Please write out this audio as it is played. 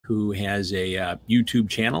who has a YouTube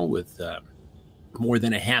channel with more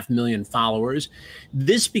than 500,000 followers.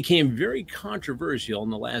 This became very controversial in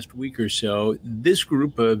the last week or so. This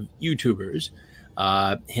group of YouTubers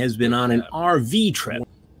has been on an RV trip.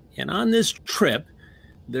 And on this trip,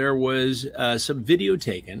 there was some video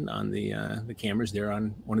taken on the cameras there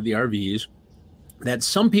on one of the RVs that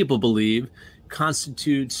some people believe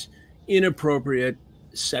constitutes inappropriate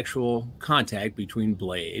sexual contact between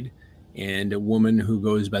Blade and a woman who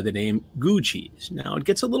goes by the name Gucci's. Now, it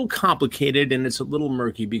gets a little complicated and it's a little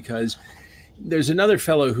murky because there's another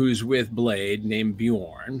fellow who's with Blade named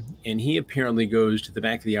Bjorn, and he apparently goes to the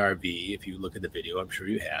back of the RV. If you look at the video, I'm sure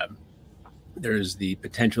you have, there's the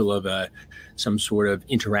potential of some sort of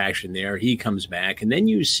interaction there. He comes back, and then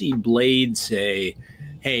you see Blade say,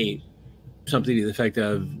 hey, something to the effect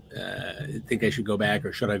of, think I should go back,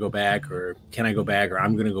 or should I go back, or can I go back, or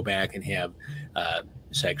I'm going to go back and have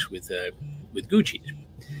sex with Gucci's.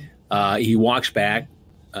 He walks back.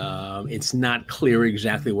 It's not clear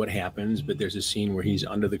exactly what happens, but there's a scene where he's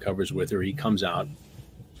under the covers with her. He comes out.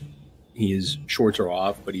 His shorts are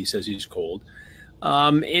off, but he says he's cold.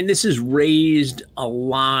 And this has raised a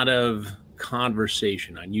lot of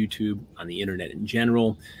conversation on YouTube, on the internet in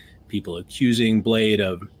general. People accusing Blade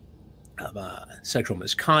of sexual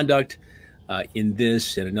misconduct in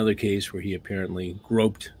this and another case where he apparently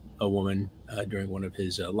groped a woman during one of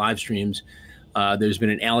his live streams. There's been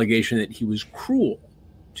an allegation that he was cruel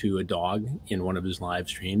to a dog in one of his live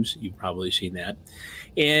streams. You've probably seen that.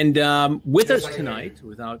 And with us tonight,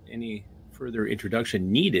 without any further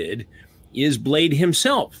introduction needed, is Blade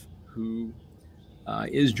himself, who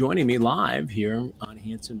is joining me live here on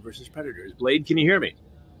Hansen versus Predators. Blade, can you hear me?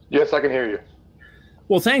 Yes, I can hear you.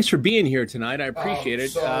 Well, thanks for being here tonight. I appreciate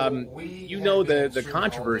it. You know the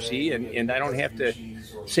controversy, and I don't have to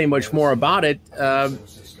say much more about it.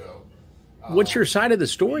 What's your side of the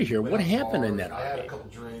story here? What happened in that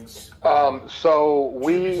RV? So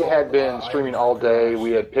we had been streaming all day.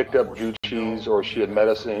 We had picked up Gucci's, or she had met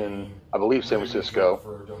us in, I believe, San Francisco.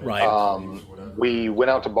 Right. We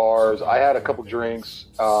went out to bars. I had a couple drinks.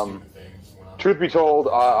 Truth be told,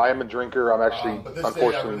 I am a drinker. I'm actually,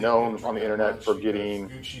 unfortunately, known on the internet for getting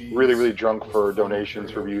really, really drunk for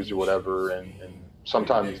donations, for views, or whatever, and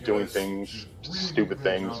sometimes doing things, stupid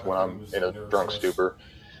things, when I'm in a drunk stupor.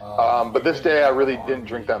 But this day I really didn't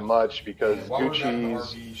drink that much because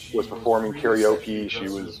Gucci's was performing karaoke. She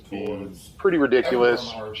was being pretty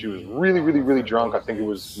ridiculous. She was really, really, really drunk. I think it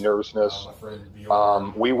was nervousness.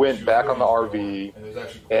 We went back on the RV,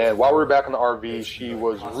 and while we were back on the RV, she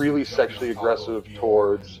was really sexually aggressive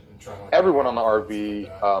towards everyone on the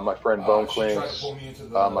RV. My friend Bone Clinks,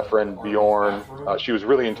 my friend Bjorn. She was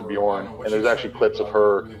really into Bjorn, and there's actually clips of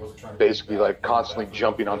her basically like constantly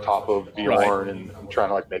jumping on top of Bjorn and trying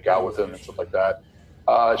to like make out with him and stuff like that.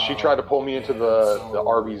 She tried to pull me into the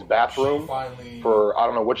RV's bathroom for, I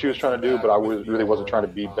don't know what she was trying to do, but I really wasn't trying to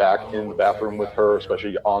be back in the bathroom with her,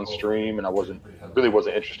 especially on stream, and I really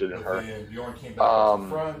wasn't interested in her.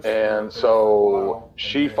 And so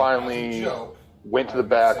she finally went to the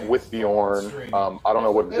back with Bjorn. I don't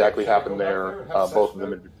know what exactly happened there. Both of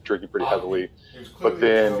them had been drinking pretty heavily. But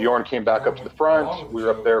then Bjorn came back up to the front. We were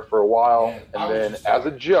up there for a while. And then as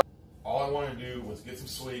a joke, all I wanted to do was get some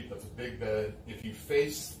sleep. That's a big bed. If you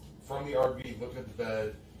face from the RV, looking at the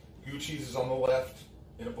bed, Gucci's is on the left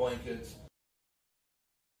in a blanket.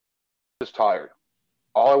 Just tired.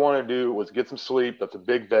 All I wanted to do was get some sleep. That's a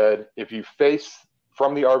big bed. If you face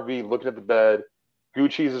from the RV, looking at the bed,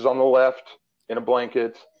 Gucci's is on the left in a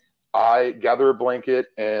blanket. I gather a blanket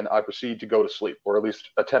and I proceed to go to sleep, or at least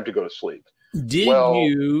attempt to go to sleep.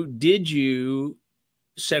 Did you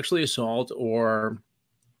sexually assault or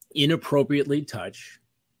inappropriately touch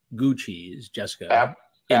Gucci's, Jessica?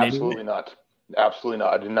 Absolutely not. Absolutely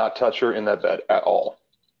not. I did not touch her in that bed at all.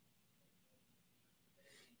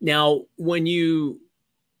 Now, when you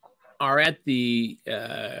are at the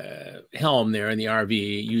helm there in the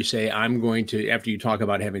RV, you say, I'm going to, after you talk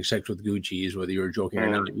about having sex with Gucci's, whether you're joking or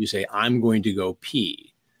not, you say, I'm going to go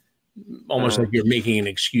pee. Almost like you're making an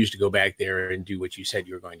excuse to go back there and do what you said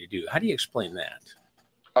you were going to do. How do you explain that?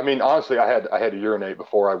 I mean, honestly, I had to urinate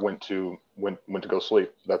before I went to go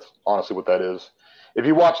sleep. That's honestly what that is. If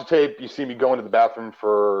you watch the tape, you see me go into the bathroom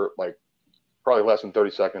for like probably less than 30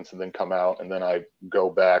 seconds and then come out, and then I go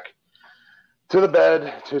back to the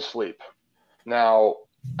bed to sleep. Now,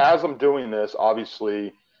 as I'm doing this,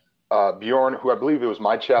 obviously, Bjorn, who I believe it was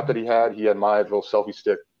my chat that he had my little selfie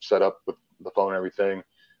stick set up with the phone and everything.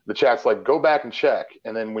 The chat's like, go back and check.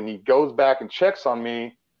 And then when he goes back and checks on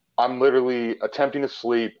me, I'm literally attempting to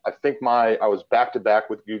sleep. I think I was back to back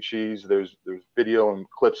with Gucci's. There's video and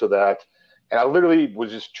clips of that. And I literally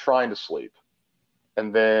was just trying to sleep.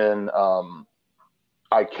 And then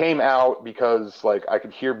I came out because like I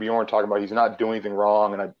could hear Bjorn talking about he's not doing anything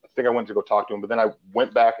wrong. And I think I went to go talk to him, but then I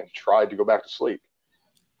went back and tried to go back to sleep.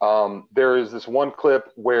 There is this one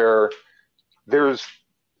clip where there's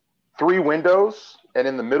 3 windows, and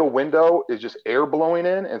in the middle window is just air blowing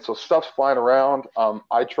in, and so stuff's flying around.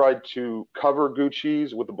 I tried to cover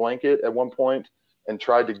Gucci's with a blanket at one point and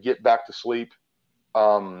tried to get back to sleep.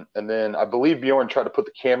 And then I believe Bjorn tried to put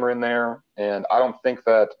the camera in there, and I don't think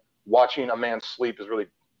that watching a man sleep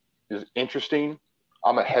is interesting.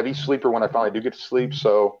 I'm a heavy sleeper when I finally do get to sleep,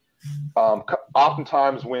 so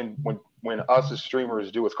oftentimes when us as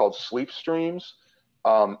streamers do what's called sleep streams,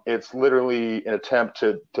 it's literally an attempt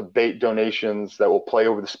to bait donations that will play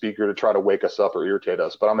over the speaker to try to wake us up or irritate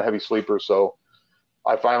us. But I'm a heavy sleeper, so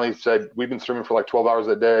I finally said, we've been streaming for like 12 hours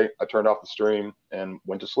a day. I turned off the stream and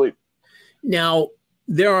went to sleep. Now,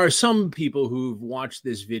 there are some people who've watched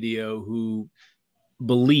this video who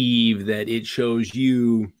believe that it shows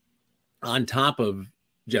you on top of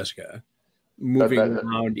Jessica moving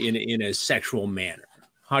around in a sexual manner.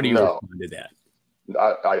 How do you respond to that?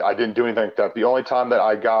 I didn't do anything like that. The only time that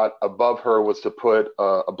I got above her was to put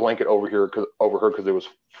a blanket over her because it was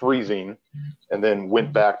freezing, and then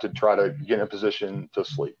went back to try to get in a position to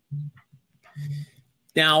sleep.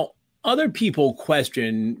 Now, other people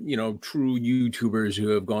question, true YouTubers who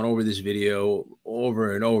have gone over this video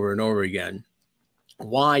over and over and over again,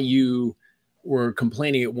 why you were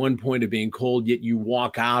complaining at one point of being cold, yet you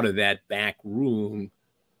walk out of that back room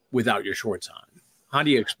without your shorts on. How do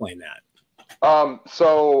you explain that?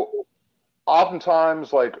 So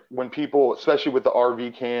oftentimes, like when people, especially with the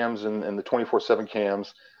RV cams and the 24/7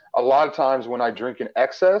 cams, a lot of times when I drink in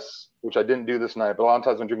excess, which I didn't do this night, but a lot of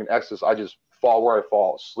times when I drink in excess, I just fall where I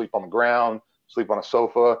fall, sleep on the ground, sleep on a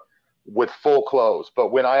sofa with full clothes.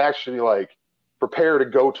 But when I actually like prepare to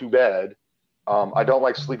go to bed, I don't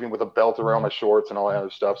like sleeping with a belt around my shorts and all that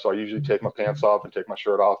other stuff. So I usually take my pants off and take my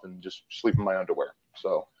shirt off and just sleep in my underwear.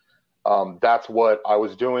 So that's what I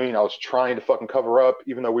was doing. I was trying to fucking cover up,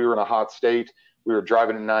 even though we were in a hot state. We were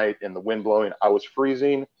driving at night and the wind blowing. I was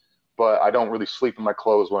freezing, but I don't really sleep in my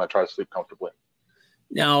clothes when I try to sleep comfortably.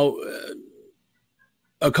 Now,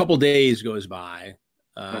 a couple days goes by.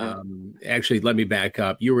 Actually, let me back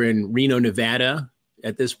up. You were in Reno, Nevada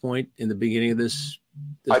at this point in the beginning of this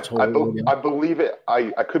I believe it.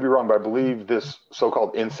 I could be wrong, but I believe this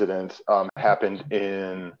so-called incident happened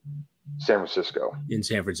in San Francisco. In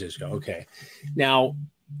San Francisco. Okay. Now,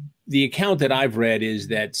 the account that I've read is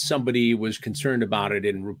that somebody was concerned about it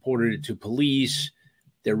and reported it to police.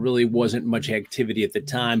 There really wasn't much activity at the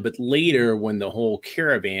time, but later when the whole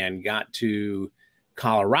caravan got to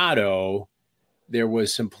Colorado, there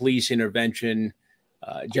was some police intervention.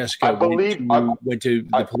 Jessica went to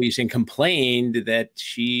the police and complained that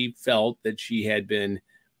she felt that she had been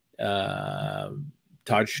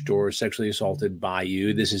touched or sexually assaulted by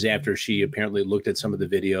you. This is after she apparently looked at some of the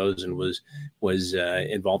videos and was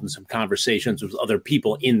involved in some conversations with other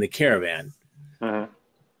people in the caravan.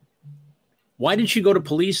 Why did she go to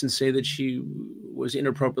police and say that she was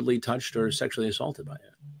inappropriately touched or sexually assaulted by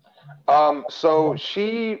you? So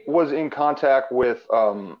she was in contact with,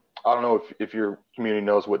 I don't know if your community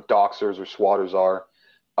knows what doxers or swatters are.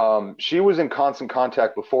 She was in constant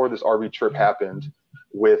contact before this RV trip happened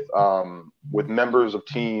with members of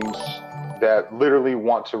teams that literally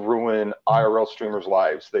want to ruin IRL streamers'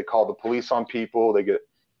 lives. They call the police on people.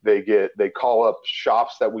 They call up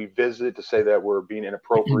shops that we visit to say that we're being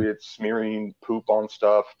inappropriate, smearing poop on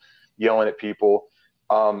stuff, yelling at people.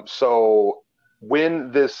 So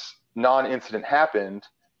when this non-incident happened,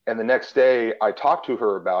 and the next day I talked to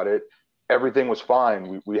her about it, everything was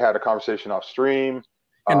fine. We had a conversation off stream.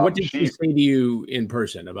 And what did she say to you in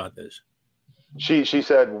person about this? She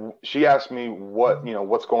said, she asked me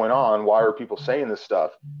what's going on? Why are people saying this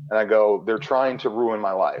stuff? And I go, they're trying to ruin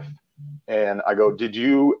my life. And I go,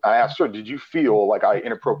 I asked her, did you feel like I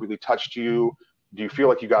inappropriately touched you? Do you feel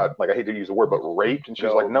like you got, like, I hate to use the word, but raped? And she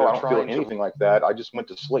was like, no, I don't feel anything like that. I just went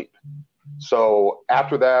to sleep. So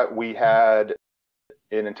after that, we had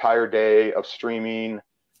an entire day of streaming.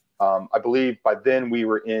 I believe by then we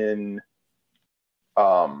were in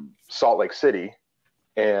Salt Lake City,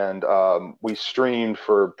 and we streamed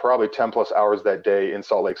for probably 10 plus hours that day in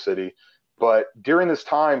Salt Lake City. But during this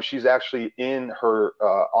time, she's actually in her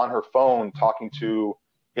on her phone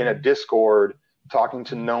in a Discord, talking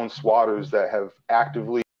to known swatters that have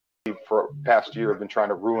actively for past year have been trying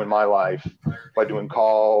to ruin my life by doing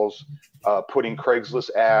calls, putting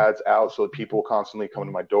Craigslist ads out so that people constantly come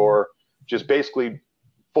to my door, just basically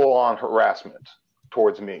full on harassment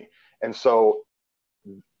towards me. And so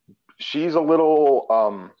she's a little,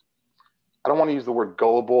 I don't want to use the word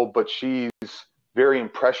gullible, but she's very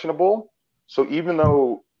impressionable. So even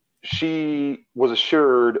though she was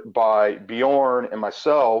assured by Bjorn and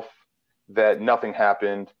myself that nothing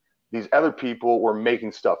happened, these other people were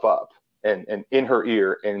making stuff up and in her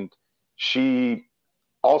ear. And she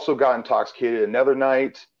also got intoxicated another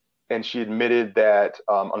night, and she admitted that,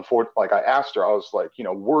 unfortunately, like I asked her, I was like, you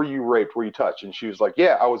know, were you raped? Were you touched? And she was like,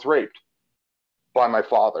 yeah, I was raped by my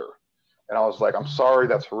father. And I was like, I'm sorry,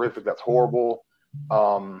 that's horrific, that's horrible.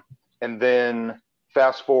 And then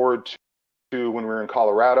fast forward to when we were in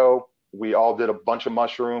Colorado, we all did a bunch of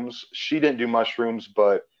mushrooms. She didn't do mushrooms,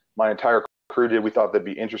 but my entire crew did. We thought that'd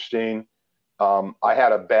be interesting. I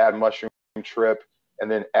had a bad mushroom trip. And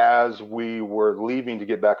then as we were leaving to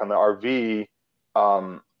get back on the RV,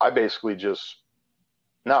 I basically just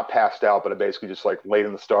not passed out, but I basically just like laid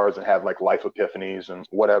in the stars and had like life epiphanies and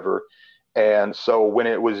whatever. And so when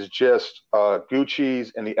it was just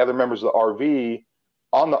Gucci's and the other members of the RV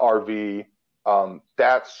on the RV,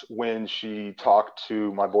 that's when she talked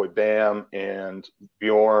to my boy Bam and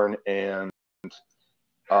Bjorn and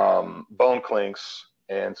Bone Clinks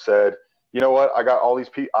and said, you know what, I got all these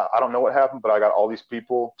people, I don't know what happened, but I got all these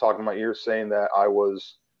people talking in my ear saying that I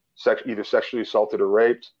was either sexually assaulted or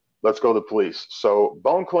raped. Let's go to the police. So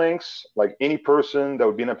Bone Clinks, like any person that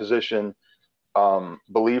would be in a position,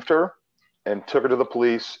 believed her and took her to the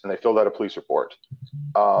police, and they filled out a police report.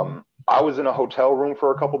 I was in a hotel room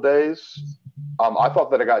for a couple days. I thought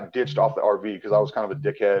that I got ditched off the RV because I was kind of a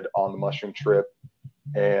dickhead on the mushroom trip.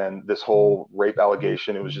 And this whole rape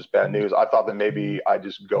allegation, it was just bad news. I thought that maybe I'd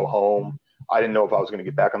just go home. I didn't know if I was going to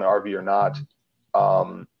get back on the RV or not.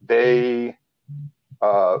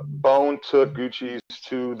 Bone took Gucci's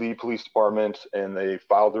to the police department, and they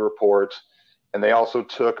filed a report. And they also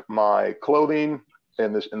took my clothing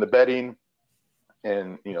and the bedding,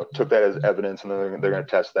 and took that as evidence, and then they're going to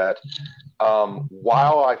test that.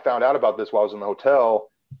 While I found out about this while I was in the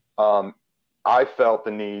hotel, I felt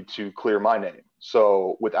the need to clear my name.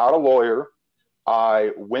 So without a lawyer, I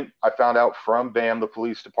found out from BAM, the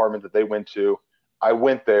police department that they went to. I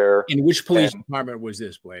went there. In which police department was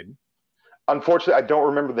this, Blade? Unfortunately, I don't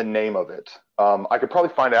remember the name of it. I could probably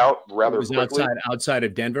find out rather quickly. Outside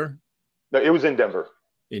of Denver? No, it was in Denver.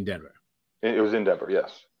 In Denver. It was in Denver,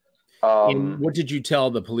 yes. And what did you tell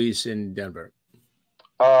the police in Denver?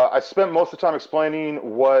 I spent most of the time explaining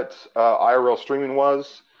what IRL streaming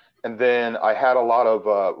was. And then I had a lot of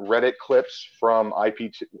Reddit clips from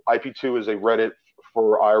IP2. IP2 is a Reddit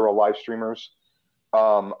for IRL live streamers.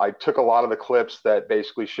 I took a lot of the clips that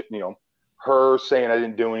basically, her saying I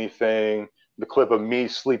didn't do anything, the clip of me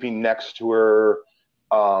sleeping next to her,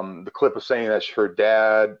 the clip of saying that her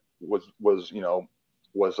dad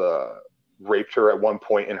raped her at one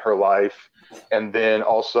point in her life, and then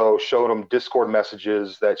also showed him Discord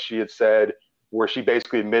messages that she had said where she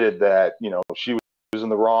basically admitted that, she was in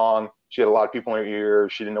the wrong. She had a lot of people in her ear.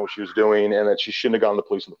 She didn't know what she was doing, and that she shouldn't have gone to the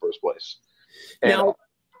police in the first place. And now,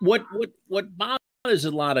 what bothers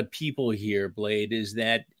a lot of people here, Blade, is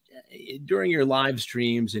that during your live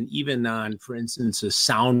streams and even on, for instance, a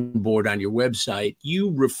soundboard on your website,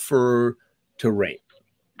 you refer to rape.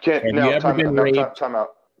 Time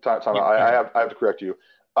out. I have to correct you.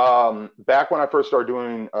 Back when I first started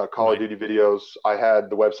doing Call of Duty videos, I had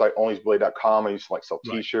the website onlyusemeblade.com. I used to sell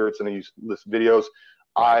T-shirts and I used to list videos.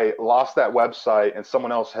 I lost that website, and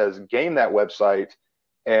someone else has gained that website,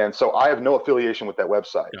 and so I have no affiliation with that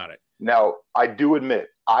website. Got it. Now, I do admit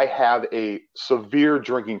I have a severe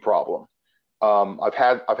drinking problem. I've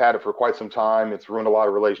had it for quite some time. It's ruined a lot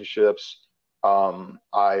of relationships.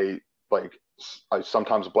 I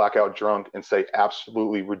sometimes black out drunk and say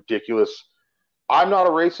absolutely ridiculous. I'm not a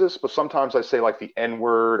racist, but sometimes I say like the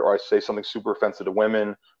N-word, or I say something super offensive to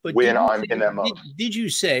women when I'm in that mode. Did you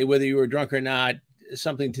say, whether you were drunk or not,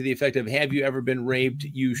 something to the effect of, have you ever been raped?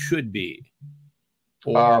 You should be.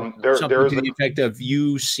 Or something to the effect of,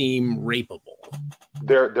 you seem rapeable.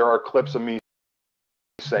 There are clips of me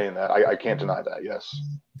saying that. I can't deny that, yes.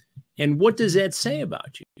 And what does that say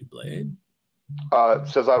about you, Blade? It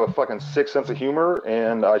says I have a fucking sick sense of humor,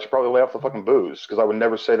 and I should probably lay off the fucking booze, because I would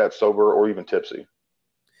never say that sober or even tipsy.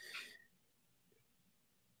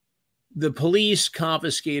 The police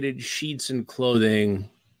confiscated sheets and clothing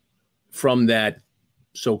from that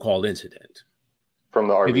so-called incident. From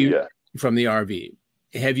the RV, yeah. From the RV.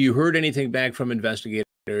 Have you heard anything back from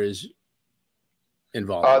investigators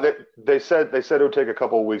involved? They said it would take a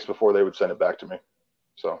couple of weeks before they would send it back to me.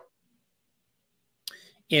 So.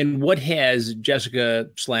 And what has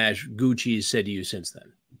Jessica/Gucci said to you since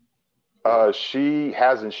then? She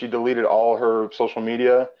hasn't. She deleted all her social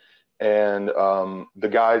media, and the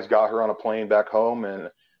guys got her on a plane back home,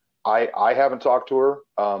 and I haven't talked to her.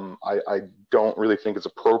 I don't really think it's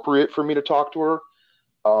appropriate for me to talk to her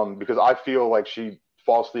because I feel like she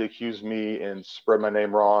falsely accused me and spread my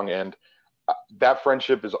name wrong, and that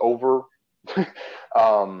friendship is over.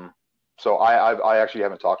 So I actually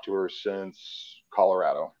haven't talked to her since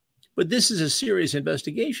Colorado. But this is a serious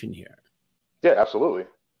investigation here. Yeah, absolutely.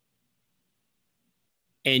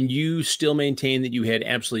 And you still maintain that you had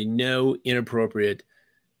absolutely no inappropriate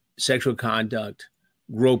sexual conduct,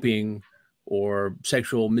 groping, or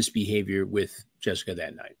sexual misbehavior with Jessica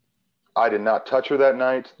that night? I did not touch her that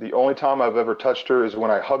night. The only time I've ever touched her is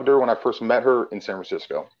when I hugged her when I first met her in San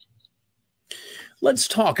Francisco. Let's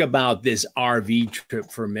talk about this RV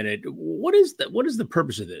trip for a minute. What is the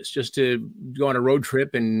purpose of this? Just to go on a road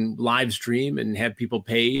trip and live stream and have people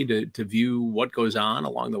pay to view what goes on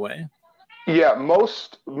along the way? Yeah,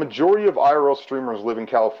 majority of IRL streamers live in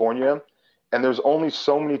California, and there's only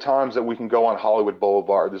so many times that we can go on Hollywood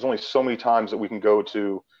Boulevard. There's only so many times that we can go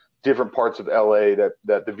to different parts of LA that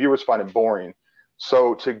the viewers find it boring.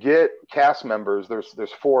 So to get cast members,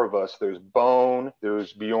 there's 4 of us. There's Bone,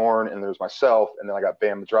 there's Bjorn, and there's myself, and then I got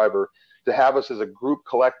Bam the driver. To have us as a group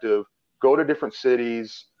collective go to different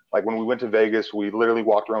cities. Like when we went to Vegas, we literally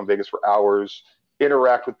walked around Vegas for hours,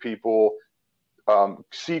 interact with people,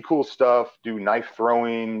 see cool stuff, do knife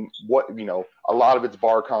throwing. A lot of it's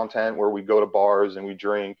bar content where we go to bars and we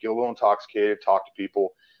drink, get a little intoxicated, talk to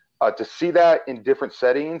people. To see that in different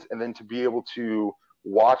settings, and then to be able to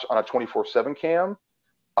watch on a 24/7 cam,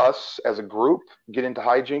 us as a group get into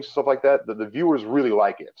hijinks and stuff like that, the viewers really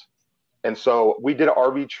like it. And so we did an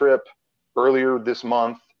RV trip earlier this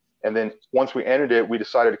month, and then once we ended it, we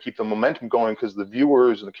decided to keep the momentum going because the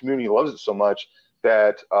viewers and the community loves it so much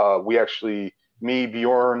that we actually, me,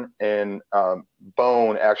 Bjorn, and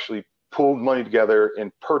Bone actually pulled money together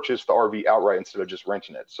and purchased the RV outright instead of just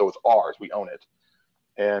renting it. So it's ours. We own it.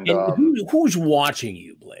 And who's watching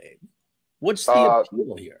you, Blade? What's the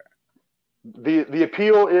appeal here? The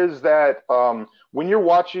appeal is that when you're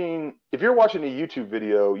watching, if you're watching a YouTube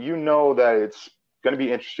video, you know that it's going to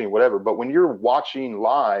be interesting, whatever. But when you're watching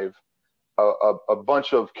live a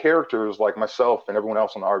bunch of characters like myself and everyone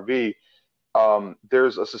else on the RV,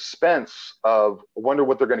 there's a suspense of, I wonder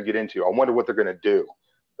what they're going to get into. I wonder what they're going to do.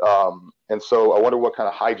 And so I wonder what kind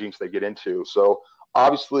of hijinks they get into. So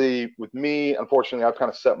obviously with me, unfortunately, I've kind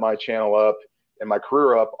of set my channel up and my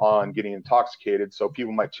career up on getting intoxicated. So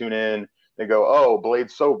people might tune in and go, oh,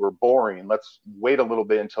 Blade's sober, boring. Let's wait a little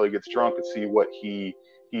bit until he gets drunk and see what he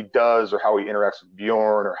does or how he interacts with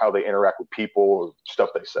Bjorn or how they interact with people or stuff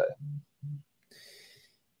they say.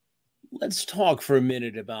 Let's talk for a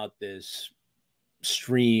minute about this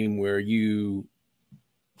stream where you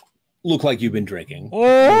look like you've been drinking. You're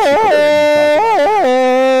holding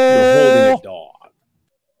a dog.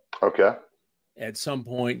 Okay. At some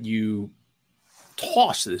point, you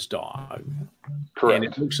toss this dog. Correct. And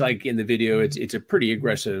it looks like in the video, it's a pretty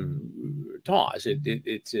aggressive toss.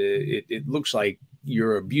 It looks like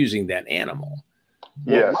you're abusing that animal.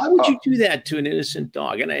 Yes. Why would you do that to an innocent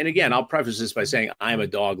dog? And again, I'll preface this by saying I'm a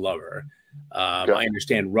dog lover. I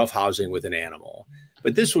understand roughhousing with an animal,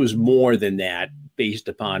 but this was more than that based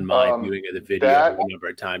upon my viewing of the video a number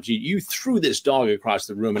of times. You threw this dog across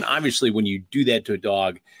the room, and obviously when you do that to a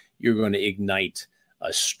dog, you're going to ignite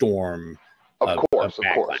a storm of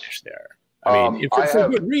backlash there. I mean, for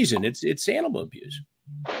good reason. It's animal abuse.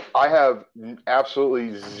 I have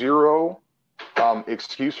absolutely zero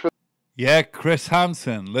excuse for that. Yeah, Chris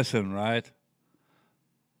Hansen, listen, right?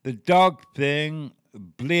 The dog thing,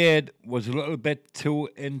 Blade was a little bit too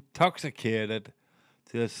intoxicated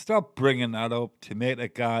to stop bringing that up to make the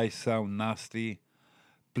guy sound nasty.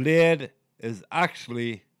 Blade is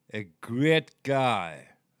actually a great guy,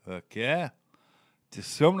 okay?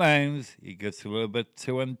 Just sometimes he gets a little bit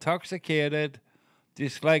too intoxicated,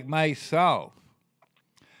 just like myself.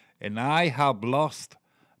 And I have lost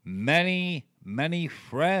many, many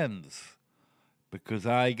friends because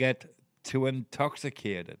I get too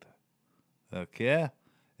intoxicated. Okay?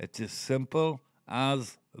 It's as simple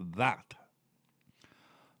as that.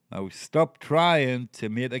 Now stop trying to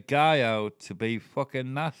make a guy out to be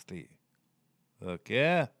fucking nasty.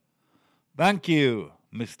 Okay? Thank you,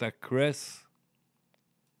 Mr. Chris.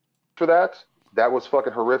 For that was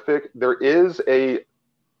fucking horrific. There is a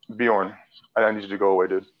Bjorn. I need you to go away,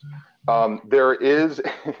 dude. There is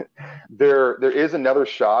another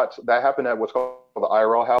shot that happened at what's called the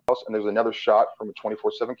IRL house, and there's another shot from a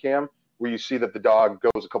 24/7 cam where you see that the dog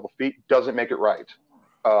goes a couple feet, doesn't make it right.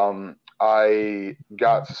 I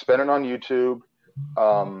got suspended on YouTube.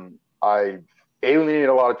 I alienated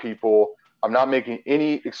a lot of people. I'm not making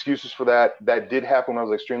any excuses for that. That did happen when I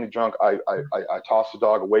was extremely drunk. I tossed the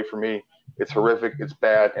dog away from me. It's horrific. It's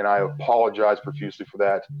bad. And I apologize profusely for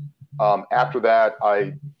that. After that,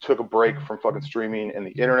 I took a break from fucking streaming and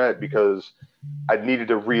the internet because I needed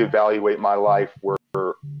to reevaluate my life, where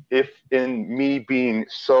if in me being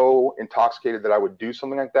so intoxicated that I would do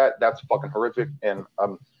something like that, that's fucking horrific. And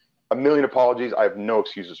a million apologies. I have no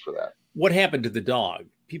excuses for that. What happened to the dog?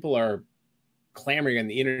 People are clamoring on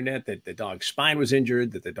the internet that the dog's spine was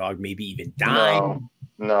injured, that the dog maybe even died.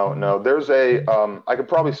 No. There's I could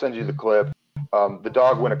probably send you the clip. The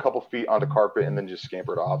dog went a couple feet onto carpet and then just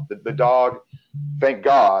scampered off. The dog, thank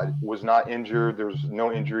God, was not injured. There was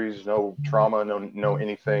no injuries, no trauma, no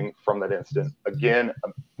anything from that incident. Again,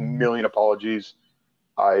 a million apologies.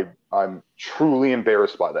 I'm truly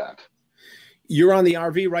embarrassed by that. You're on the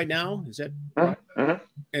RV right now? Is that mm-hmm.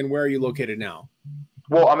 And where are you located now?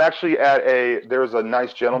 Well, I'm actually at there's a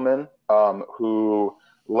nice gentleman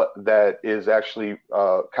that is actually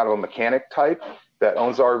kind of a mechanic type that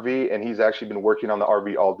owns the RV, and he's actually been working on the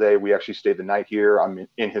RV all day. We actually stayed the night here. I'm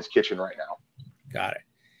in his kitchen right now. Got it.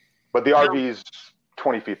 But the RV is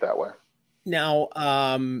 20 feet that way. Now,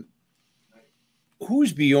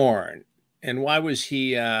 who's Bjorn, and why was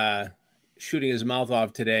he shooting his mouth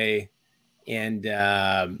off today and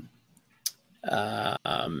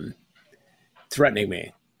threatening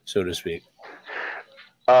me, so to speak?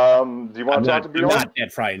 Do you want to talk to Bjorn? I'm not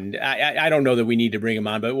that frightened. I don't know that we need to bring him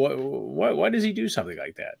on, but why does he do something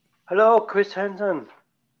like that? Hello, ChrisHansen.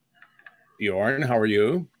 Bjorn, how are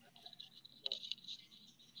you?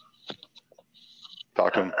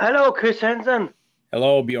 Talk to him. Hello, ChrisHansen.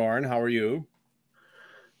 Hello, Bjorn, how are you?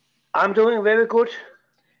 I'm doing very good.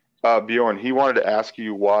 Bjorn, he wanted to ask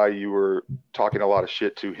you why you were talking a lot of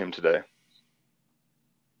shit to him today.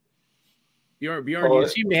 Bjorn, you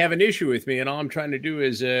seem to have an issue with me, and all I'm trying to do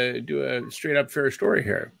is do a straight up fair story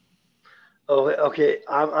here. Oh, okay.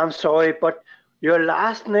 I'm sorry, but your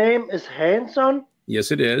last name is Hansen?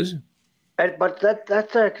 Yes, it is. But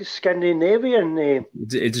that's a Scandinavian name.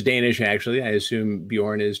 It's Danish, actually. I assume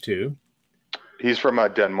Bjorn is too. He's from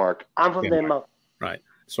Denmark. I'm from Denmark. Right.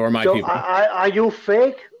 So are my people. Are you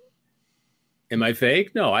fake? Am I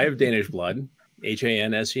fake? No, I have Danish blood.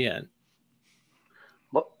 Hansen.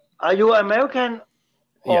 Are you American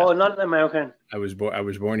or not American? I was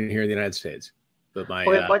born here in the United States, but my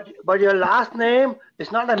but your last name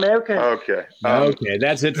is not American. Okay. Okay,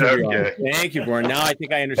 that's it for Bjorn. Thank you, Bjorn. Now I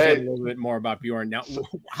think I understand a little bit more about Bjorn. Now,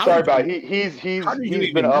 sorry about he's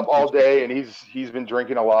been up all day and he's been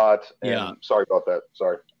drinking a lot. And sorry about that.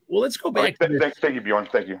 Sorry. Well, let's go back. Thank you, Bjorn.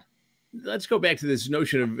 Thank you. Let's go back to this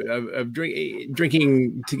notion of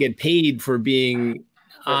drinking to get paid for being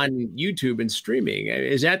on YouTube and streaming.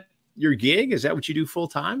 Is that your gig? Is that what you do full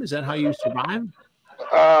time? Is that how you survive?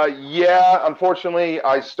 Yeah, unfortunately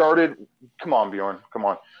I started, come on, Bjorn, come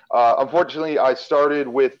on. Unfortunately I started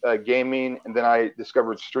with gaming, and then I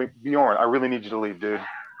discovered stream. Bjorn, I really need you to leave, dude.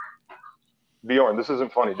 Bjorn, this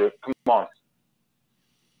isn't funny, dude. Come on.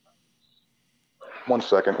 1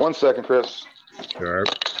 second, Chris. Sure.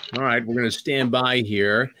 All right, we're going to stand by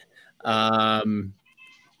here.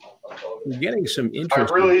 We're getting some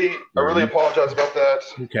interest. I really apologize about that.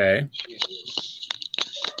 Okay.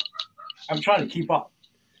 I'm trying to keep up.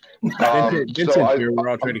 Vincent's here. We're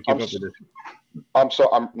all trying to keep up with this. I'm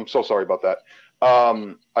so sorry about that.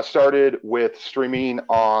 I started with streaming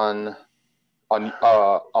on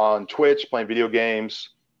Twitch, playing video games,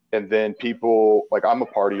 and then people, like, I'm a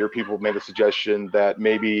partier. People made a suggestion that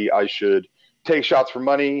maybe I should take shots for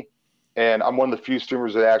money, and I'm one of the few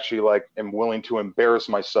streamers that actually am willing to embarrass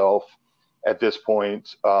myself at this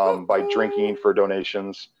point by drinking for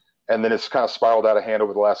donations. And then it's kind of spiraled out of hand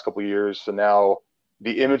over the last couple of years. So now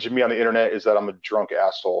the image of me on the internet is that I'm a drunk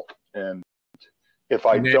asshole. And if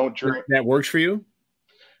I don't drink, that works for you?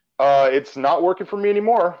 It's not working for me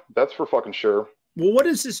anymore. That's for fucking sure. Well, what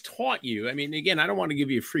has this taught you? I mean, again, I don't want to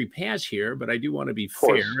give you a free pass here, but I do want to be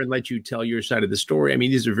fair and let you tell your side of the story. I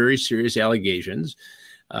mean, these are very serious allegations.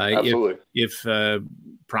 Absolutely. If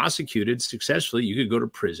prosecuted successfully, you could go to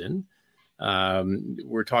prison.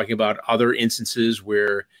 We're talking about other instances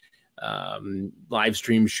where live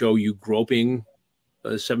streams show you groping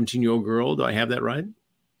a 17-year-old girl. Do I have that right?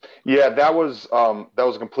 Yeah, that was a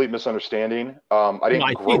complete misunderstanding.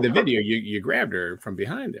 I see the video. You grabbed her from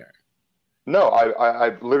behind there. No,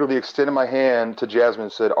 I literally extended my hand to Jasmine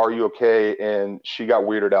and said, "Are you okay?" And she got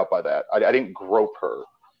weirded out by that. I didn't grope her.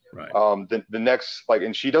 Right. The next,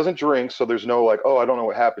 and she doesn't drink, so there's no oh, I don't know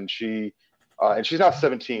what happened. And she's not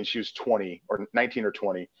 17, she was 20 or 19 or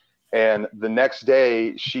 20. And the next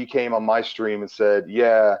day she came on my stream and said,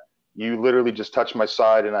 "Yeah, You literally just touched my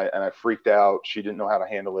side, and I freaked out. She didn't know how to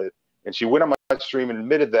handle it, and she went on my stream and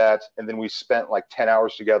admitted that. And then we spent like 10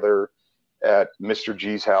 hours together at Mr.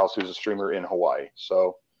 G's house, who's a streamer in Hawaii.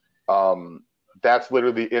 So that's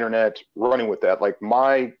literally the internet running with that. Like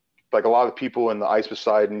a lot of people in the Ice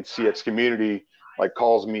Poseidon CX community like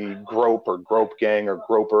calls me grope or grope gang or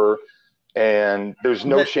groper, and there's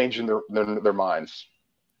no change in their minds.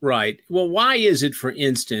 Right. Well, why is it, for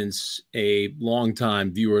instance, a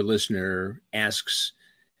longtime viewer listener asks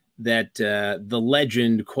that the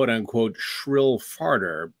legend, quote unquote, shrill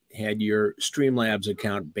farter had your Streamlabs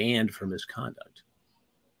account banned for misconduct?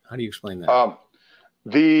 How do you explain that?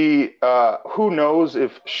 Who knows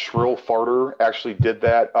if Shrill Farter actually did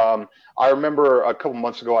that. I remember a couple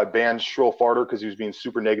months ago I banned Shrill Farter because he was being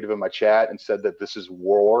super negative in my chat and said that this is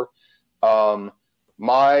war.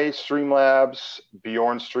 My Streamlabs,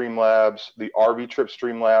 Bjorn Streamlabs, the RV Trip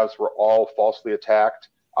Streamlabs were all falsely attacked.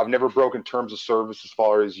 I've never broken terms of service as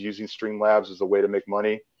far as using Streamlabs as a way to make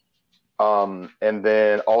money. And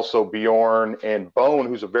then also Bjorn and Bone,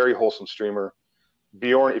 who's a very wholesome streamer.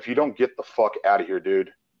 Bjorn, if you don't get the fuck out of here,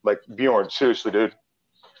 dude. Like, Bjorn, seriously, dude.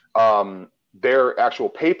 Their actual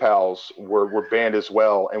PayPals were banned as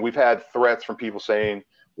well. And we've had threats from people saying,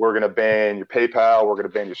 we're going to ban your PayPal, we're going to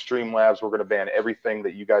ban your Streamlabs, we're going to ban everything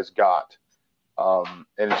that you guys got. And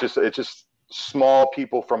it's just small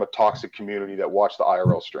people from a toxic community that watch the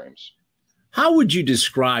IRL streams. How would you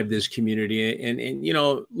describe this community? And you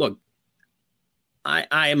know, look,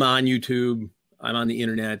 I am on YouTube, I'm on the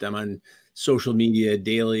internet, I'm on social media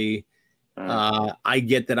daily. I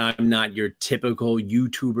get that I'm not your typical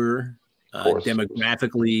YouTuber.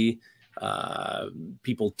 Demographically,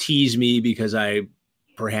 people tease me because I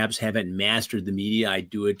perhaps haven't mastered the media. I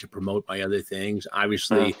do it to promote my other things.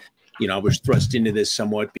 Obviously, you know, I was thrust into this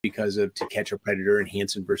somewhat because of To Catch a Predator and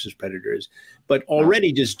Hansen versus Predators. But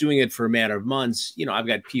already just doing it for a matter of months, you know, I've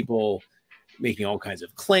got people making all kinds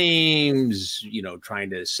of claims, you know,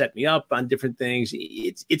 trying to set me up on different things.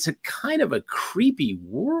 It's a kind of a creepy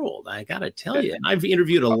world, I got to tell you. And I've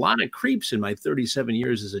interviewed a lot of creeps in my 37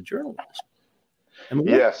 years as a journalist. I mean,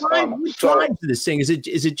 yes. What drives this thing? Is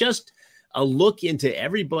it just a look into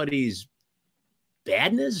everybody's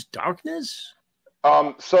badness, darkness?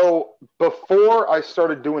 So before I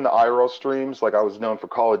started doing the IRL streams, like I was known for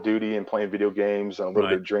Call of Duty and playing video games and a little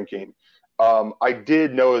bit of drinking. I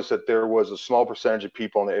did notice that there was a small percentage of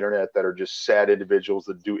people on the internet that are just sad individuals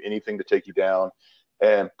that do anything to take you down.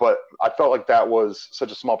 But I felt like that was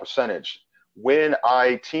such a small percentage. When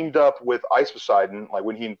I teamed up with Ice Poseidon, like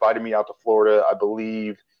when he invited me out to Florida, I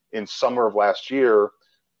believe in summer of last year,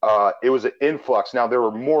 it was an influx. Now there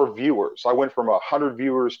were more viewers. I went from 100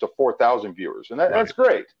 viewers to 4,000 viewers, and that's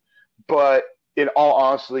great. But in all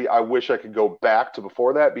honesty, I wish I could go back to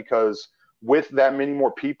before that, because with that many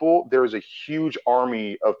more people, there is a huge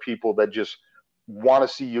army of people that just want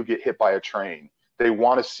to see you get hit by a train. They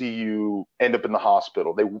want to see you end up in the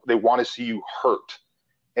hospital. They want to see you hurt.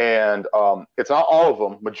 And it's not all of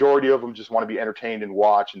them. Majority of them just want to be entertained and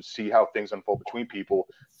watch and see how things unfold between people.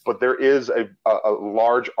 But there is a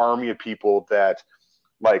large army of people that,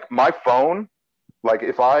 like, my phone, like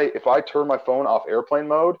if I turn my phone off airplane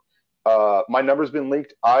mode, my number's been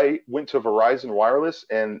leaked. I went to Verizon Wireless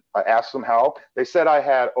and I asked them how. They said I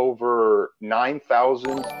had over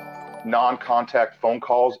 9,000 non-contact phone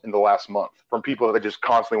calls in the last month from people that just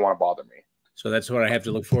constantly want to bother me. So that's what I have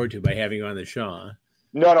to look forward to by having you on the show, huh?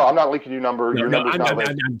 No, I'm not leaking your number. Your number's not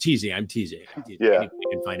linked. I'm teasing. I'm teasing. Yeah. Anybody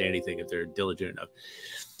can find anything if they're diligent enough.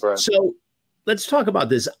 Right. So let's talk about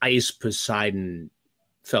this Ice Poseidon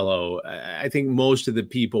fellow. I think most of the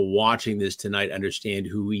people watching this tonight understand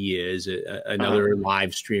who he is. Another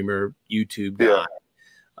live streamer, YouTube guy,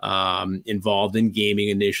 involved in gaming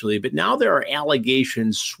initially, but now there are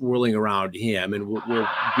allegations swirling around him, and we'll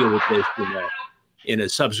deal with this in a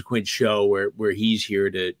subsequent show where he's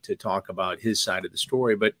here to talk about his side of the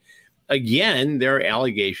story. But again, there are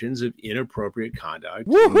allegations of inappropriate conduct,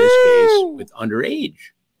 in this case with underage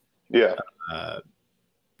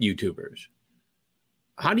YouTubers.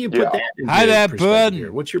 How do you put that into perspective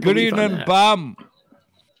here? What's your belief on that? Bum.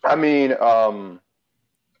 I mean,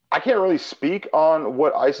 I can't really speak on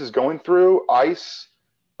what Ice is going through. Ice,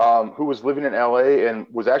 who was living in LA and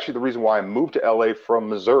was actually the reason why I moved to LA from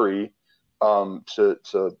Missouri,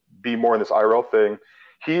 to be more in this IRL thing.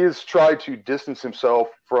 He has tried to distance himself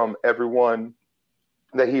from everyone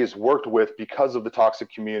that he has worked with because of the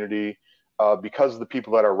toxic community, because of the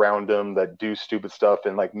people that are around him that do stupid stuff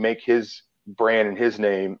and like make his brand and his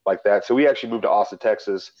name like that. So he actually moved to Austin,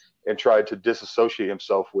 Texas, and tried to disassociate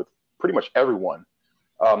himself with pretty much everyone.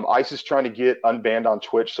 Ice is trying to get unbanned on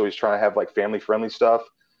Twitch, so he's trying to have like family friendly stuff.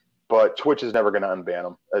 but Twitch is never going to unban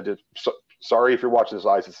him. Sorry if you're watching this,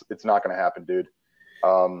 Ice. It's not going to happen, dude.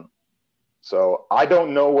 So I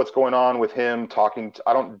don't know what's going on with him talking.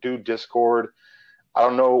 I don't do Discord. I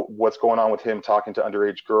don't know what's going on with him talking to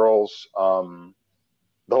underage girls.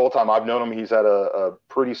 The whole time I've known him, he's had a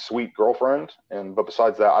pretty sweet girlfriend. But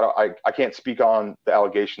besides that, I can't speak on the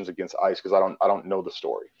allegations against Ice because I don't know the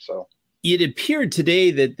story. So it appeared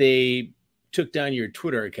today that they took down your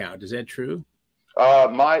Twitter account. Is that true?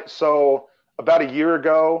 So about a year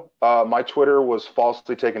ago, my Twitter was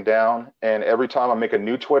falsely taken down, and every time I make a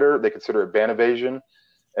new Twitter, they consider it ban evasion.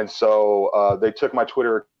 And so they took my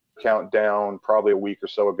Twitter account down probably a week or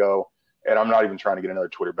so ago, and I'm not even trying to get another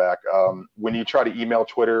Twitter back. When you try to email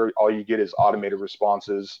Twitter, all you get is automated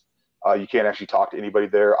responses. You can't actually talk to anybody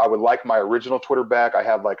there. I would like my original Twitter back. I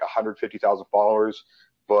have like 150,000 followers,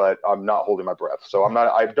 but I'm not holding my breath. So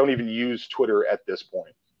I don't even use Twitter at this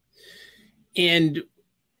point. And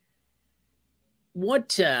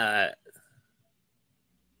what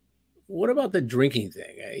about the drinking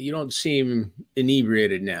thing? You don't seem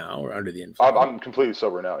inebriated now or under the influence. I'm completely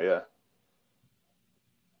sober now, yeah.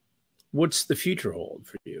 What's the future hold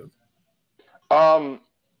for you?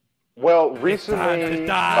 Well, recently,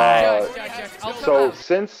 so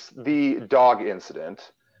since the dog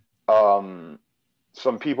incident, some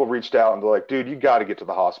people reached out and they're like, dude, you got to get to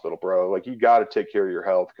the hospital, bro. Like, you got to take care of your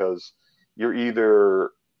health because you're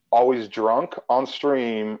either always drunk on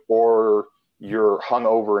stream or you're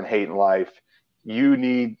hungover and hating life. You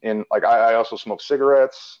need, and like, I also smoke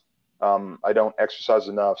cigarettes. I don't exercise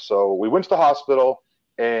enough. So we went to the hospital,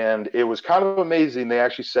 and it was kind of amazing. They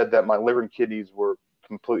actually said that my liver and kidneys were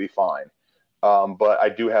completely fine. But I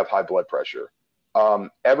do have high blood pressure.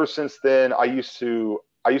 Ever since then, I used to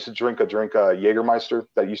drink a Jägermeister.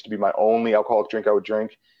 That used to be my only alcoholic drink I would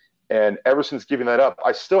drink. And ever since giving that up,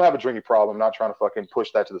 I still have a drinking problem. I'm not trying to fucking push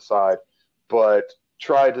that to the side, but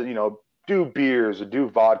try to, do beers or do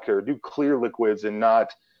vodka or do clear liquids and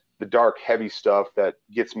not the dark, heavy stuff that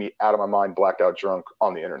gets me out of my mind, blacked out drunk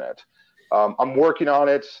on the internet. I'm working on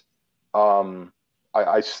it.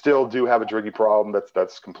 I still do have a drinking problem.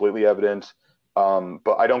 That's completely evident.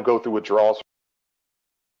 But I don't go through withdrawals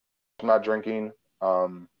from not drinking.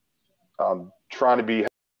 I'm trying to be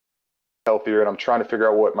healthier, and I'm trying to figure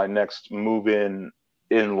out what my next move in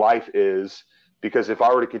life is, because if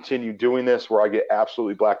I were to continue doing this where I get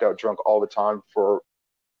absolutely blacked out drunk all the time for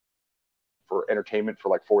entertainment for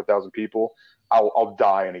like 4,000 people, I'll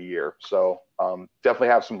die in a year. So definitely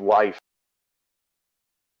have some life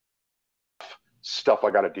stuff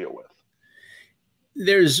I got to deal with.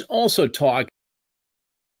 There's also talk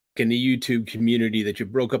in the YouTube community that you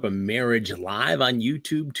broke up a marriage live on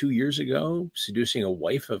YouTube 2 years ago, seducing a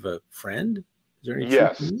wife of a friend. Is there any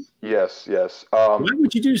truth to that? Yes. Why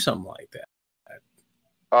would you do something like that?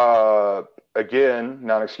 Again,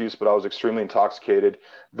 not an excuse, but I was extremely intoxicated.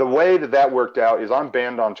 The way that worked out is I'm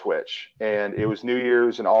banned on Twitch, and it was New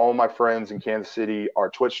Year's, and all of my friends in Kansas City are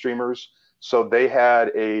Twitch streamers. So they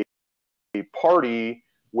had a party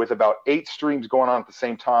with about 8 streams going on at the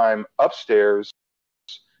same time upstairs.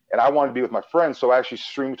 And I wanted to be with my friends, so I actually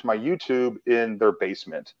streamed to my YouTube in their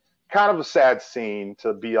basement. Kind of a sad scene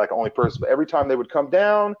to be like the only person, but every time they would come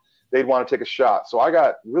down, they'd want to take a shot. So I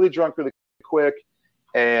got really drunk really quick,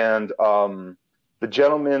 and the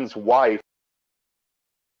gentleman's wife,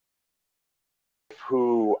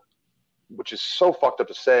 which is so fucked up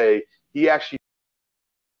to say, he actually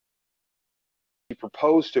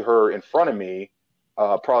proposed to her in front of me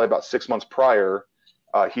probably about 6 months prior.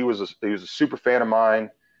 He was a super fan of mine.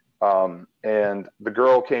 And the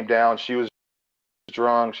girl came down, she was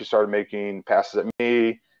drunk. She started making passes at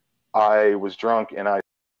me. I was drunk, and I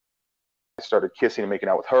started kissing and making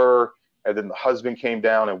out with her. And then the husband came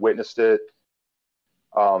down and witnessed it.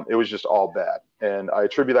 It was just all bad. And I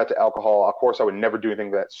attribute that to alcohol. Of course, I would never do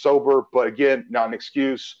anything that sober, but again, not an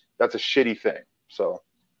excuse. That's a shitty thing. So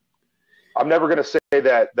I'm never going to say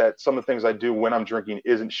that some of the things I do when I'm drinking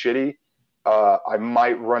isn't shitty. I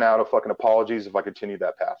might run out of fucking apologies if I continue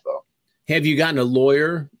that path, though. Have you gotten a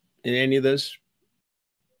lawyer in any of this?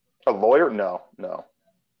 A lawyer? No.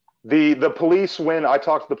 The police, when I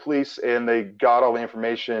talked to the police and they got all the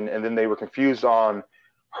information, and then they were confused on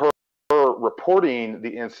her reporting the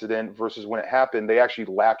incident versus when it happened, they actually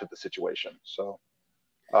laughed at the situation. So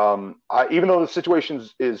even though the situation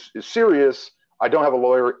is serious, I don't have a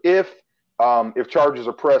lawyer. If charges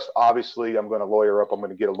are pressed, obviously I'm going to lawyer up. I'm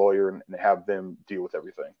going to get a lawyer and have them deal with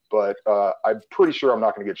everything. But I'm pretty sure I'm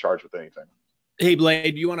not going to get charged with anything. Hey,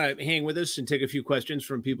 Blade, do you want to hang with us and take a few questions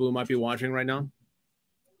from people who might be watching right now?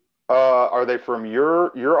 Are they from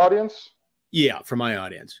your audience? Yeah, from my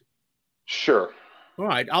audience. Sure. All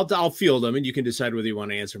right, I'll field them, and you can decide whether you want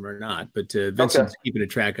to answer them or not. But Vincent's keeping a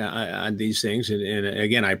track on these things, and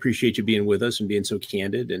again, I appreciate you being with us and being so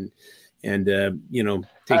candid, and you know,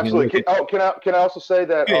 taking absolutely. Can I also say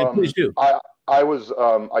that please do.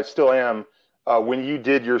 I still am. When you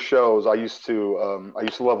did your shows, I used to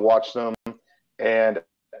watch them, and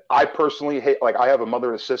I personally hate. Like, I have a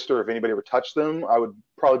mother and a sister. If anybody ever touched them, I would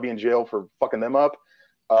probably be in jail for fucking them up.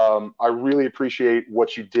 I really appreciate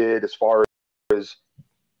what you did as far as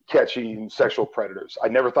catching sexual predators. I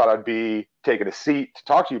never thought I'd be taking a seat to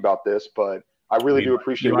talk to you about this, but I really do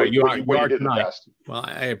appreciate what you did in the past. Well,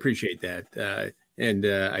 I appreciate that. And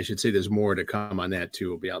I should say there's more to come on that too.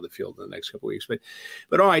 We'll be out in the field in the next couple of weeks.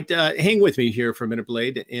 But all right, hang with me here for a minute,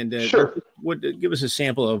 Blade, and sure. Give us a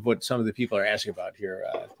sample of what some of the people are asking about here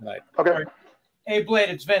tonight. Okay. Right. Hey, Blade,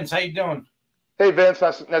 it's Vince. How you doing? Hey, Vince.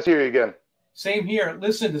 Nice to hear you again. Same here.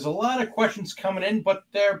 Listen, there's a lot of questions coming in, but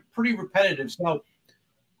they're pretty repetitive. So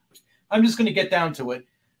I'm just going to get down to it.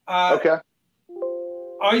 Okay.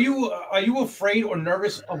 Are you afraid or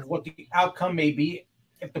nervous of what the outcome may be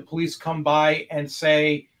if the police come by and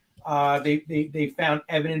say they found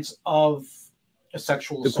evidence of a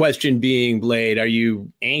sexual assault? The question being, Blade, are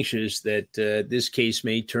you anxious that this case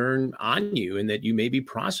may turn on you and that you may be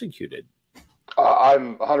prosecuted?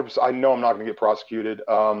 I'm 100%. I know I'm not going to get prosecuted.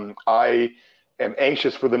 I am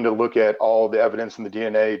anxious for them to look at all the evidence in the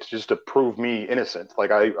DNA to prove me innocent.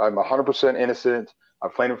 Like, I'm 100% innocent.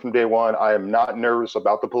 I've claimed it from day one. I am not nervous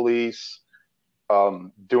about the police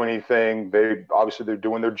doing anything. They're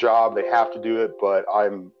doing their job. They have to do it, but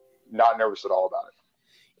I'm not nervous at all about it.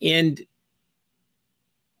 And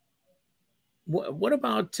what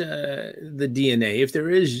about the DNA? If there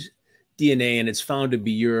is DNA and it's found to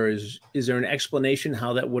be yours, is there an explanation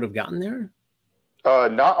how that would have gotten there?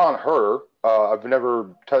 Not on her. I've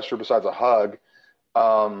never touched her besides a hug.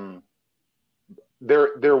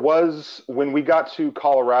 There was, when we got to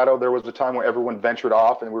Colorado, there was a time where everyone ventured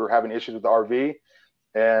off and we were having issues with the RV.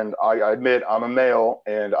 And I admit I'm a male,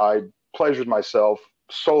 and I pleasured myself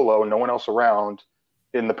solo, no one else around,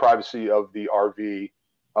 in the privacy of the RV.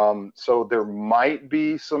 So there might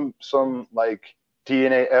be some like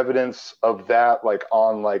DNA evidence of that, like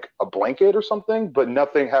on like a blanket or something, but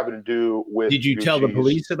nothing having to do with. Did you tell the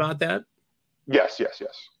police about that? Yes.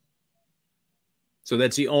 So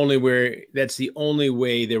that's the only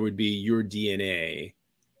way there would be your DNA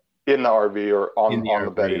in the RV or on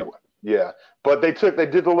the bed. Anyway. Yeah, but they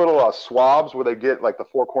did the little swabs where they get like the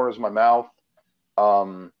four corners of my mouth,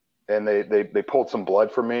 and they pulled some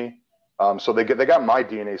blood from me. So they got my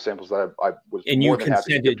DNA samples that I was. And more than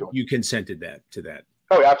happy to give to them. You consented to that.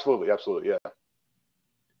 Oh, absolutely, yeah.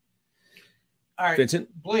 All right, Vincent.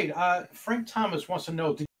 Blade. Frank Thomas wants to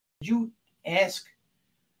know: did you ask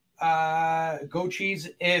Go Cheese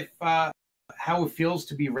if how it feels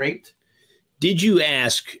to be raped? Did you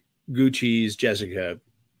ask Gucci's Jessica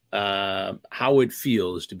how it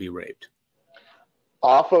feels to be raped?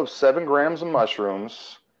 Off of 7 grams of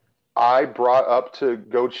mushrooms, I brought up to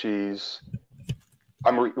Go Cheese.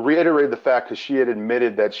 I'm reiterated the fact because she had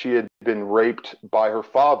admitted that she had been raped by her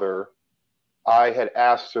father. I had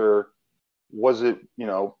asked her, was it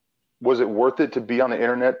worth it to be on the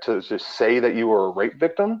internet to just say that you were a rape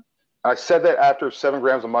victim? I said that after 7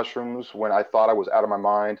 grams of mushrooms when I thought I was out of my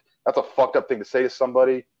mind. That's a fucked up thing to say to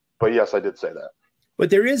somebody, but yes, I did say that. But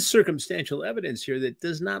there is circumstantial evidence here that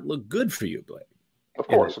does not look good for you, Blake. Of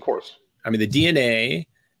course. I mean, the DNA,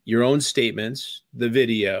 your own statements, the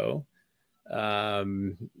video,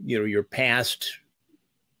 your past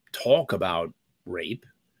talk about rape,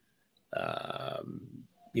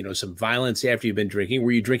 some violence after you've been drinking.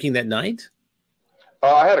 Were you drinking that night?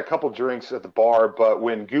 I had a couple drinks at the bar, but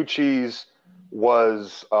when Gucci's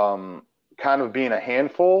was kind of being a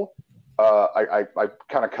handful, I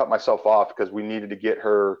kind of cut myself off because we needed to get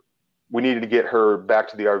her back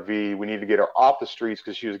to the RV. We needed to get her off the streets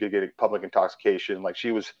because she was going to get public intoxication. Like,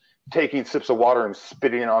 she was taking sips of water and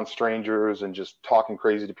spitting on strangers and just talking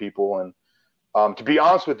crazy to people. And to be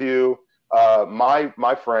honest with you,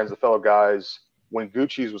 my friends, the fellow guys, when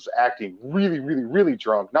Gucci's was acting really, really, really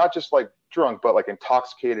drunk, not just like drunk, but like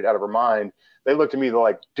intoxicated out of her mind, they looked at me, they're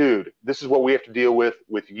like, dude, this is what we have to deal with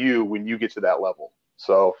you when you get to that level.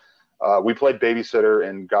 So we played babysitter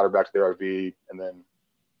and got her back to the RV, and then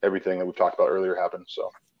everything that we've talked about earlier happened.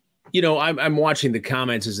 So, I'm watching the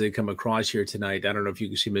comments as they come across here tonight. I don't know if you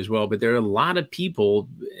can see them as well, but there are a lot of people,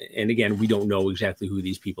 and again, we don't know exactly who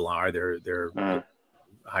these people are. They're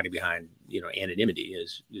hiding behind, anonymity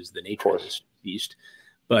is the nature of this beast.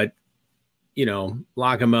 But,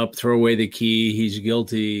 lock him up, throw away the key. He's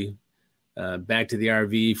guilty. Back to the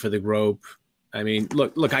RV for the grope. I mean,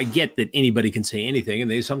 look, I get that anybody can say anything, and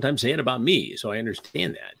they sometimes say it about me, so I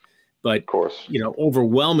understand that. But, Of course,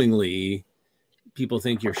 overwhelmingly, people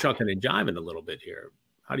think you're shucking and jiving a little bit here.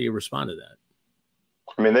 How do you respond to that?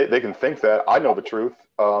 I mean, they can think that. I know the truth.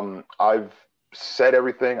 I've said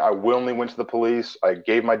everything. I willingly went to the police. I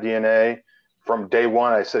gave my DNA. From day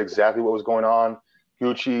one, I said exactly what was going on.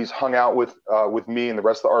 Gucci's hung out with me and the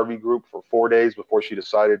rest of the RV group for 4 days before she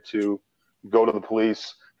decided to go to the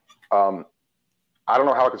police. I don't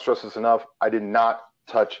know how I can stress this enough. I did not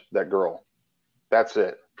touch that girl. That's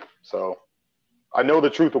it. So I know the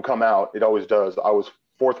truth will come out. It always does. I was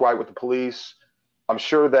forthright with the police. I'm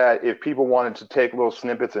sure that if people wanted to take little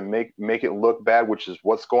snippets and make it look bad, which is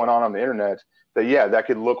what's going on the internet, that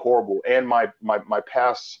could look horrible. And my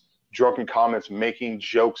past drunken comments making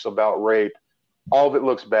jokes about rape, all of it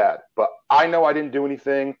looks bad. But I know I didn't do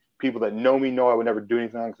anything. People that know me know I would never do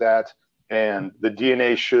anything like that. And the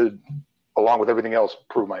DNA should, along with everything else,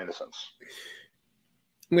 prove my innocence.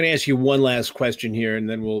 I'm going to ask you one last question here, and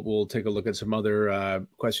then we'll take a look at some other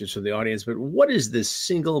questions from the audience. But what is the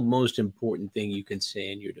single most important thing you can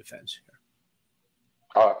say in your defense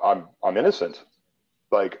here? I'm innocent.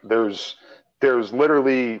 Like there's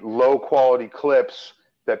literally low quality clips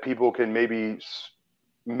that people can maybe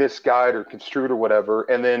misguide or construed or whatever,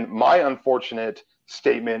 and then my unfortunate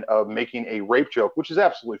statement of making a rape joke, which is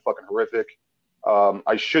absolutely fucking horrific.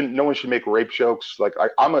 No one should make rape jokes. Like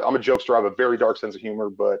I'm a jokester. I have a very dark sense of humor,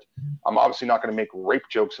 but I'm obviously not going to make rape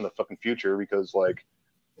jokes in the fucking future because like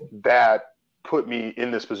that put me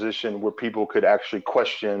in this position where people could actually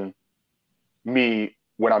question me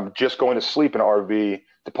when I'm just going to sleep in an RV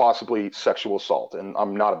to possibly sexual assault. And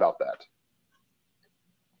I'm not about that.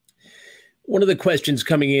 One of the questions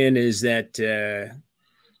coming in is that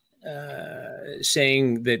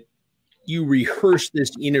saying that you rehearsed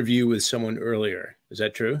this interview with someone earlier. Is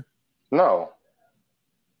that true? No.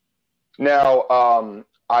 Now,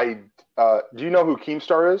 do you know who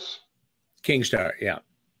Keemstar is? Kingstar, yeah.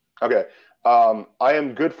 Okay. I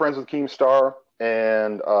am good friends with Keemstar,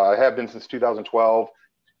 and I have been since 2012.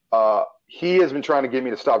 He has been trying to get me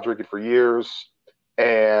to stop drinking for years,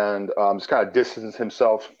 and just kind of distance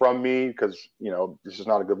himself from me because, this is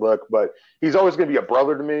not a good look. But he's always going to be a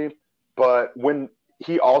brother to me. But when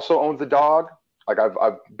he also owns a dog, like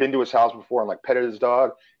I've been to his house before and like petted his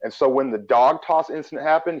dog. And so when the dog toss incident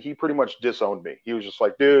happened, he pretty much disowned me. He was just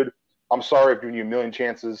like, dude, I'm sorry. I've given you a million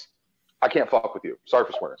chances. I can't fuck with you. Sorry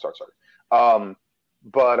for swearing. Sorry.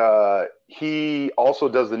 But he also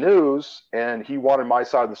does the news, and he wanted my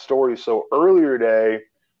side of the story. So earlier today,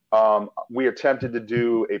 we attempted to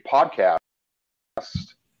do a podcast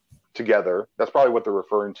together. That's probably what they're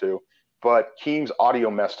referring to. But Keem's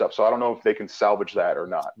audio messed up, so I don't know if they can salvage that or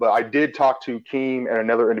not. But I did talk to Keem and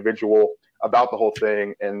another individual about the whole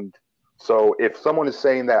thing. And so if someone is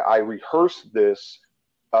saying that I rehearsed this,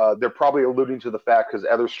 they're probably alluding to the fact because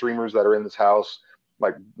other streamers that are in this house,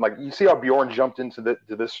 like you see how Bjorn jumped into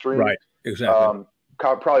this stream? Right, exactly.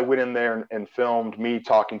 Probably went in there and filmed me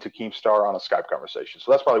talking to Keemstar on a Skype conversation.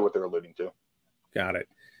 So that's probably what they're alluding to. Got it.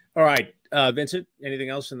 All right. Vincent, anything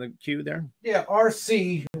else in the queue there? Yeah,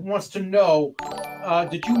 RC wants to know,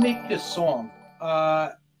 did you make this song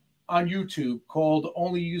on YouTube called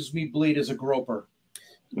Onlyusemeblade as a Groper?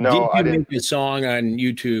 No, I didn't. Make a song on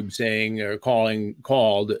YouTube saying or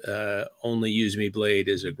called Onlyusemeblade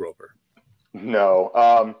as a Groper?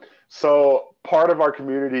 No. So part of our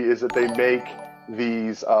community is that they make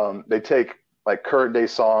these, they take like current day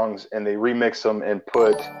songs and they remix them and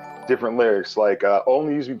put different lyrics. Like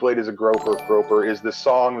Onlyusemeblade as a Groper is this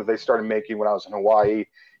song that they started making when I was in Hawaii,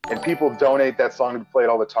 and people donate that song to be played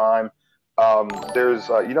all the time. There's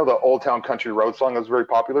the Old Town Country Road song that was very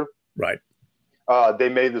popular. Right. They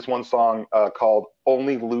made this one song called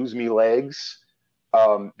Only Lose Me Legs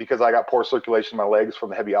because I got poor circulation in my legs from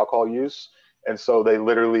the heavy alcohol use. And so they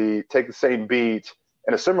literally take the same beat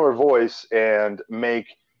and a similar voice and make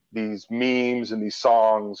these memes and these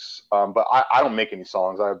songs. But I don't make any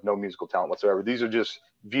songs. I have no musical talent whatsoever. These are just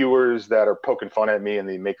viewers that are poking fun at me, and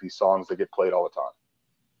they make these songs that get played all the time.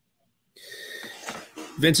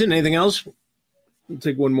 Vincent, anything else? We'll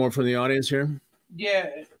take one more from the audience here. Yeah,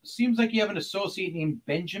 it seems like you have an associate named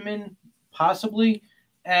Benjamin, possibly.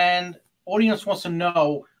 And audience wants to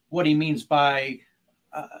know what he means by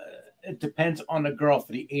it depends on the girl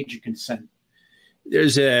for the age of consent.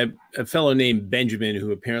 There's a fellow named Benjamin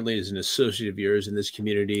who apparently is an associate of yours in this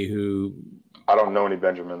community who... I don't know any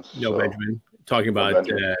Benjamins. No, so. Benjamin. Talking about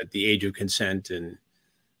the age of consent and...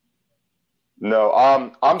 No,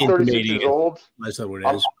 I'm 36 years old. That's not what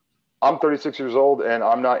it is. I'm 36 years old, and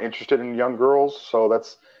I'm not interested in young girls, so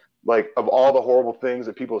like, of all the horrible things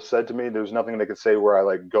that people have said to me, there's nothing they could say where I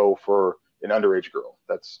like go for an underage girl.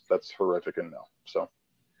 That's horrific and no. So.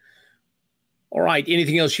 All right.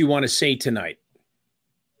 Anything else you want to say tonight?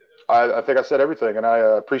 I think I said everything, and I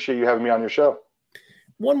appreciate you having me on your show.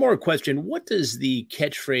 One more question. What does the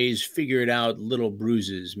catchphrase "figure it out, little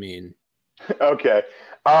bruises" mean? Okay.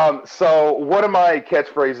 So one of my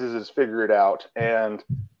catchphrases is "figure it out," and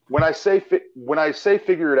when I say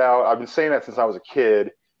 "figure it out," I've been saying that since I was a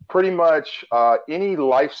kid. Pretty much any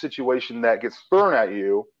life situation that gets thrown at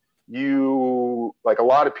you, like, a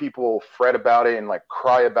lot of people fret about it and like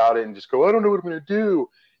cry about it and just go, "I don't know what I'm going to do."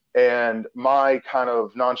 And my kind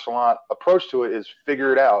of nonchalant approach to it is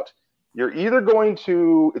figure it out. It's either going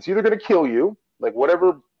to kill you, like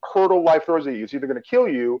whatever hurdle life throws at you, it's either going to kill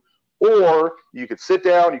you, or you could sit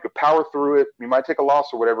down, you could power through it. You might take a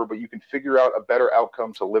loss or whatever, but you can figure out a better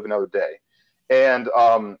outcome to live another day. And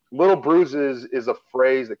little bruises is a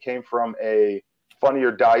phrase that came from a Funny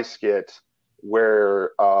or Die skit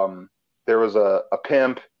where there was a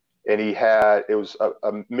pimp, and it was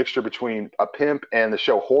a mixture between a pimp and the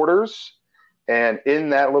show Hoarders. And in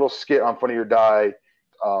that little skit on Funny or Die,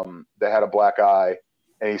 that had a black eye,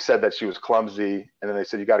 and he said that she was clumsy. And then they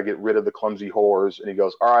said, "You got to get rid of the clumsy whores." And he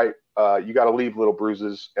goes, "All right, you got to leave little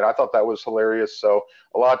bruises." And I thought that was hilarious. So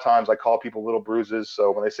a lot of times I call people little bruises.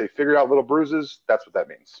 So when they say figure out little bruises, that's what that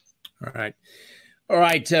means. All right. All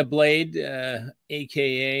right, Blade,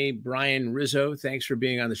 a.k.a. Brian Rizzo, thanks for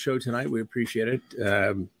being on the show tonight. We appreciate it.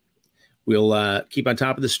 We'll keep on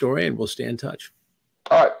top of the story, and we'll stay in touch.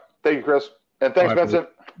 All right. Thank you, Chris. And thanks, Vincent.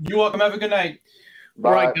 You're welcome. Have a good night. Bye.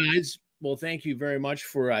 All right, guys. Well, thank you very much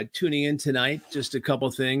for tuning in tonight. Just a couple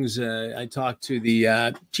things. I talked to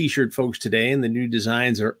the T-shirt folks today, and the new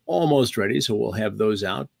designs are almost ready, so we'll have those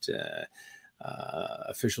out.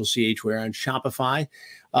 Official CH wear on Shopify.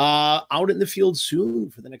 Out in the field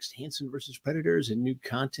soon for the next Hansen versus Predators, and new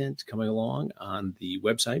content coming along on the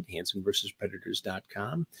website,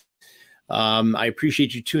 hansenversuspredators.com. I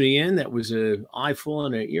appreciate you tuning in. That was an eyeful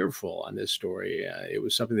and an earful on this story. It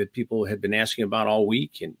was something that people had been asking about all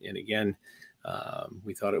week. And again,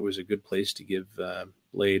 we thought it was a good place to give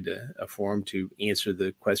Blade a forum to answer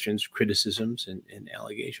the questions, criticisms, and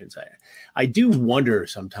allegations. I do wonder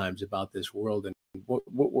sometimes about this world, and what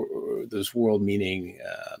this world meaning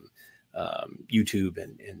YouTube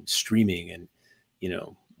and streaming, and,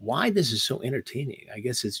 why this is so entertaining. I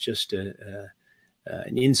guess it's just an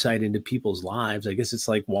insight into people's lives. I guess it's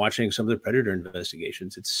like watching some of the Predator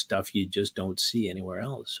investigations. It's stuff you just don't see anywhere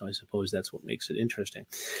else. So I suppose that's what makes it interesting.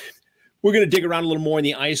 We're going to dig around a little more in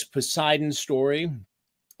the Ice Poseidon story.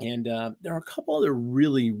 And there are a couple other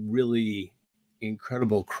really, really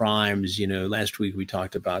incredible crimes. Last week we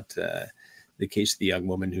talked about the case of the young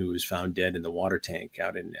woman who was found dead in the water tank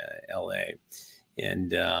out in L.A.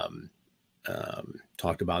 and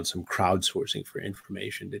talked about some crowdsourcing for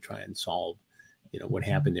information to try and solve what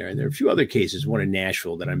happened there. And there are a few other cases, one in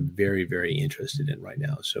Nashville, that I'm very, very interested in right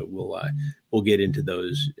now. So we'll get into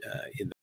those in the